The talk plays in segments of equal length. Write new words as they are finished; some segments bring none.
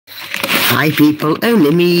Hi people,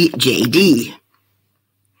 only me, JD.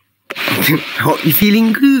 Hope you're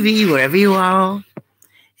feeling groovy wherever you are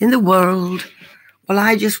in the world. Well,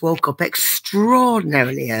 I just woke up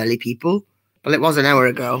extraordinarily early, people. Well, it was an hour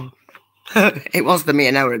ago. It was for me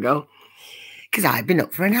an hour ago. Because I've been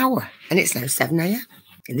up for an hour. And it's now 7 a.m.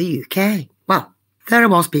 in the UK. Well, there I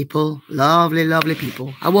was, people. Lovely, lovely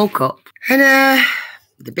people. I woke up. And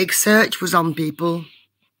the big search was on, people.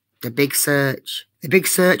 The big search. The big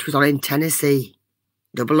search was on in Tennessee.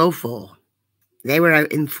 004. They were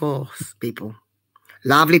out in force, people.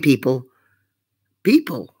 Lovely people.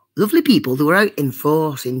 People. Lovely people who were out in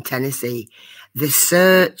force in Tennessee. The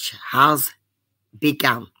search has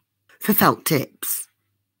begun for felt tips.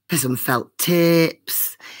 For some felt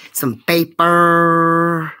tips, some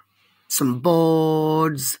paper, some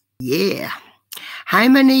boards. Yeah. How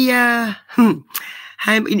many, you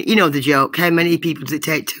know the joke, how many people does it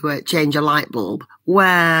take to change a light bulb?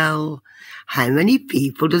 Well, how many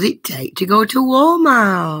people does it take to go to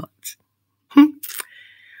Walmart?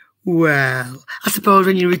 Well, I suppose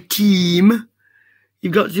when you're a team,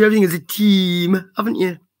 you've got to do everything as a team, haven't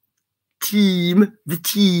you? The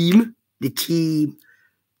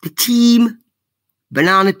team.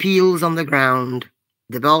 Banana peels on the ground.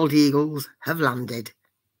 The bald eagles have landed.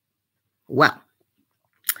 Well,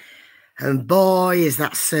 and boy, is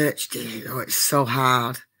that search day. Oh, it's so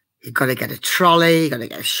hard. You've got to get a trolley, you've got to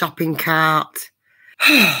get a shopping cart.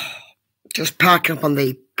 Just parking up on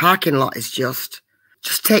the parking lot is just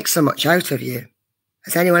takes so much out of you.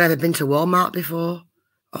 Has anyone ever been to Walmart before?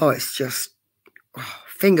 Oh, it's just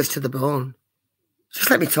fingers to the bone.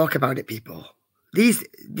 Just let me talk about it, people.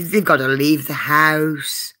 They've got to leave the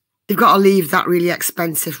house. They've got to leave that really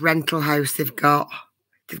expensive rental house they've got.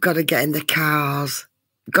 They've got to get in the cars.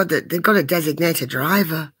 They've got to designate a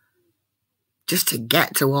driver just to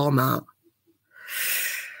get to Walmart.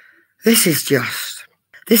 This is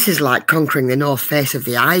like conquering the north face of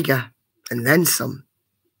the Eiger and then some.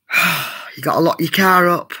 You got to lock your car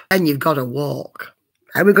up and you've got to walk.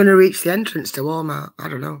 How are we going to reach the entrance to Walmart? I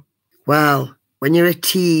don't know. Well, when you're a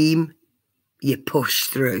team, you push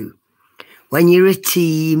through. When you're a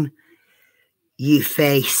team, you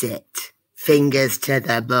face it. Fingers to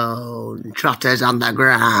the bone, trotters on the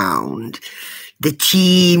ground. The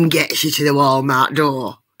team gets you to the Walmart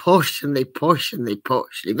door. Push and they push and they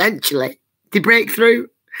push. Eventually, they break through.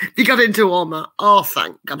 They got into Walmart. Oh,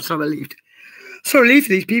 thank God, I'm so relieved. So relieved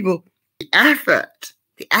for these people. The effort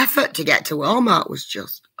to get to Walmart was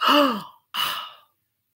just,